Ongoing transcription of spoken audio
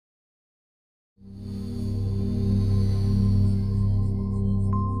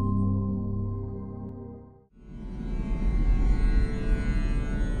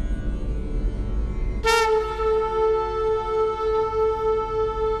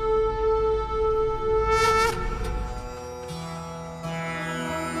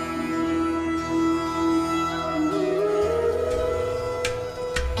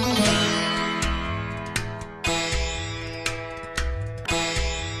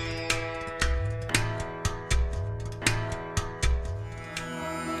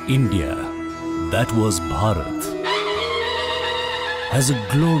India, that was Bharat, has a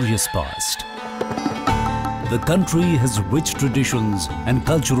glorious past. The country has rich traditions and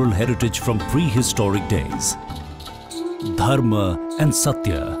cultural heritage from prehistoric days. Dharma and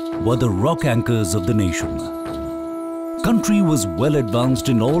Satya were the rock anchors of the nation. Country was well advanced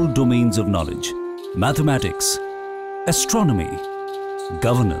in all domains of knowledge: mathematics, astronomy,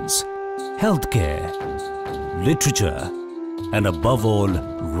 governance, healthcare, literature, and above all,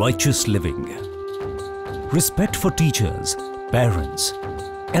 righteous living. Respect for teachers, parents,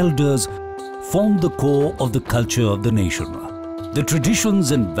 elders formed the core of the culture of the nation. The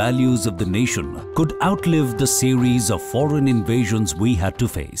traditions and values of the nation could outlive the series of foreign invasions we had to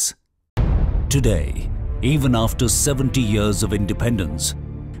face. Today, even after 70 years of independence,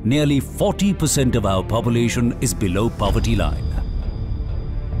 nearly 40% of our population is below poverty line.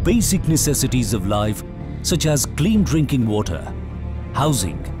 Basic necessities of life such as clean drinking water,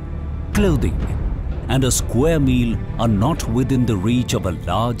 housing, clothing, and a square meal are not within the reach of a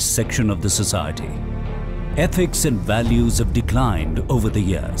large section of the society. Ethics and values have declined over the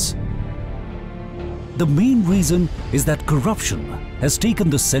years. The main reason is that corruption has taken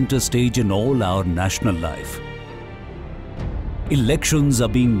the center stage in all our national life. Elections are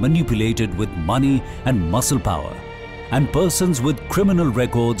being manipulated with money and muscle power, and persons with criminal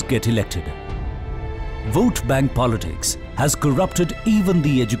records get elected. Vote bank politics has corrupted even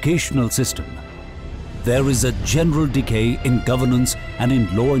the educational system. There is a general decay in governance and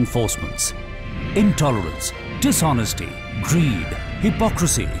in law enforcement. Intolerance, dishonesty, greed,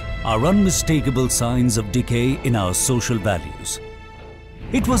 hypocrisy are unmistakable signs of decay in our social values.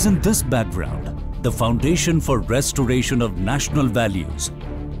 It was in this background the Foundation for Restoration of National Values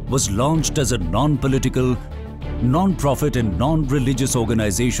was launched as a non-political, non-profit and non-religious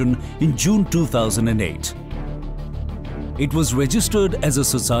organization in June 2008. It was registered as a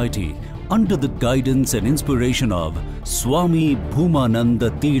society under the guidance and inspiration of Swami Bhumananda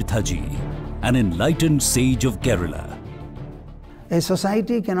Tirthaji, an enlightened sage of Kerala. A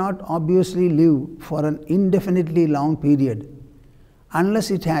society cannot obviously live for an indefinitely long period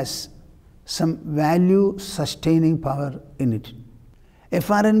unless it has some value-sustaining power in it.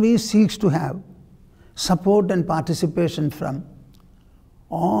 FRNV seeks to have support and participation from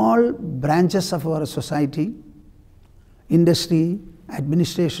all branches of our society: industry,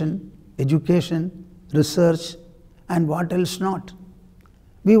 administration, education, research, and what else not.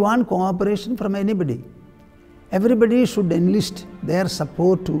 We want cooperation from anybody. Everybody should enlist their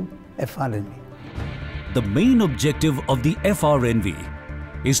support to FRNV. The main objective of the FRNV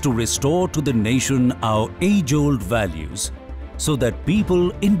is to restore to the nation our age-old values so that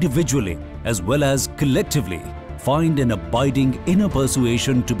people individually as well as collectively find an abiding inner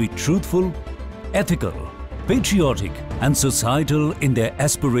persuasion to be truthful, ethical, patriotic and societal in their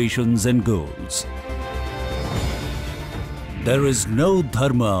aspirations and goals. There is no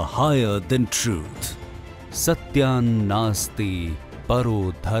dharma higher than truth. Satyan nasti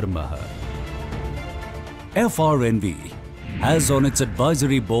paro dharma. FRNV has on its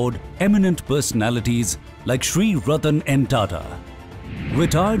advisory board eminent personalities like Sri Ratan N. Tata,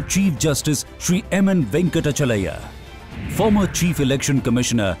 retired Chief Justice Sri M. N. Venkatachalaya, former Chief Election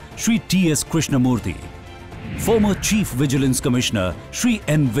Commissioner Sri T. S. Krishnamurthy, former Chief Vigilance Commissioner Sri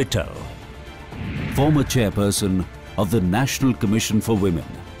N. Vittal, former Chairperson of the National Commission for Women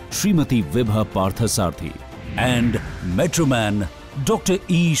Srimati Vibha Parthasarthi, and Metroman Dr.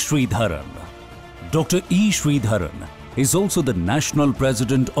 E. Sridharan. Dr. E. Sridharan is also the National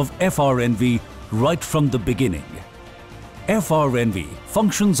President of FRNV right from the beginning. FRNV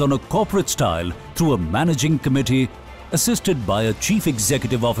functions on a corporate style through a managing committee assisted by a chief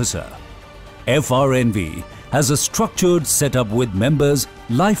executive officer. FRNV has a structured setup with members,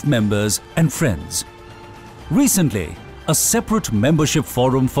 life members and friends. Recently, a separate membership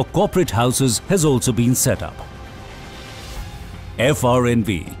forum for corporate houses has also been set up.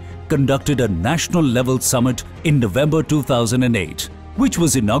 FRNV conducted a national level summit in November 2008, which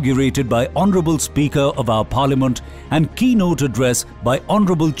was inaugurated by Honorable Speaker of our Parliament and keynote address by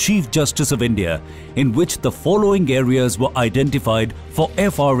Honorable Chief Justice of India, in which the following areas were identified for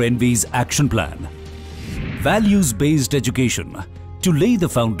FRNV's action plan. Values-based education to lay the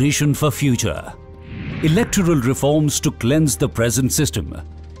foundation for future. Electoral reforms to cleanse the present system.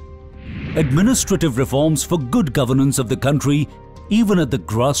 Administrative reforms for good governance of the country even at the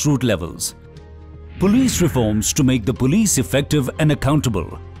grassroots levels. Police reforms to make the police effective and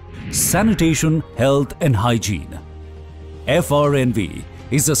accountable. Sanitation, health and hygiene. FRNV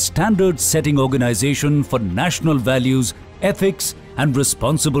is a standard-setting organization for national values, ethics and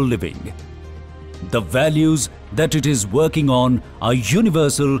responsible living. The values that it is working on are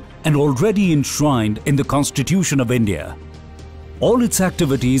universal and already enshrined in the Constitution of India. All its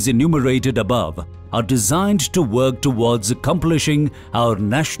activities enumerated above are designed to work towards accomplishing our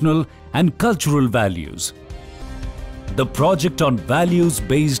national and cultural values. The project on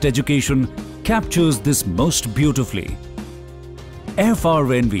values-based education captures this most beautifully.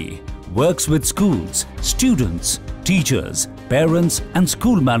 FRNV works with schools, students, teachers, parents and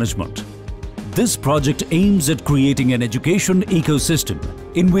school management. This project aims at creating an education ecosystem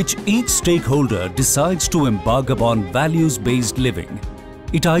in which each stakeholder decides to embark upon values-based living.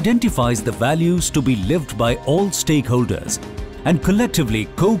 It identifies the values to be lived by all stakeholders and collectively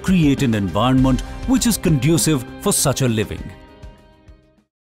co-create an environment which is conducive for such a living.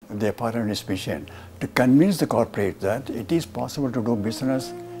 The FRNV's mission to convince the corporate that it is possible to do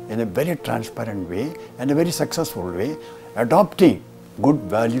business in a very transparent way and a very successful way, adopting good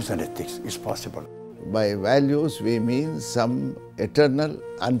values and ethics is possible. By values we mean some eternal,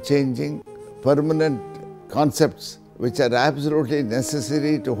 unchanging, permanent concepts which are absolutely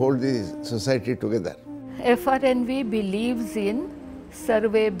necessary to hold the society together. FRNV believes in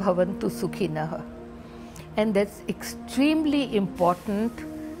Sarve Bhavantu Sukhinah, and that's extremely important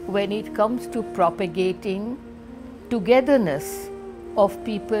when it comes to propagating togetherness of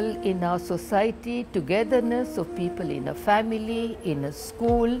people in our society, togetherness of people in a family, in a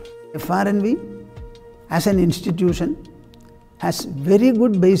school. FRNV as an institution has very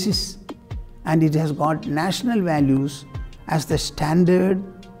good basis, and it has got national values as the standard,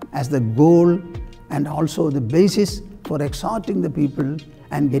 as the goal, and also the basis for exhorting the people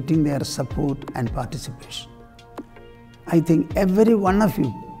and getting their support and participation. I think every one of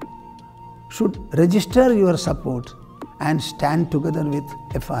you should register your support and stand together with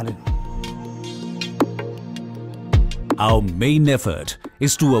FRNV. Our main effort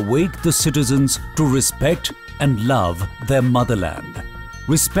is to awake the citizens to respect and love their motherland,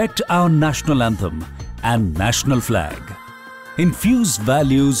 respect our national anthem and national flag, infuse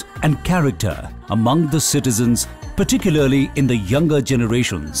values and character among the citizens, particularly in the younger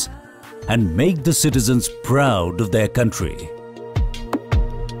generations, and make the citizens proud of their country.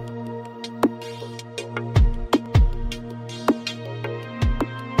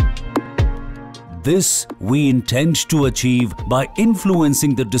 This we intend to achieve by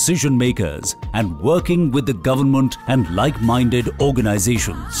influencing the decision makers and working with the government and like-minded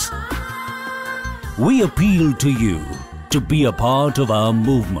organizations. We appeal to you to be a part of our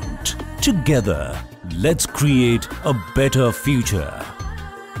movement. Together, let's create a better future.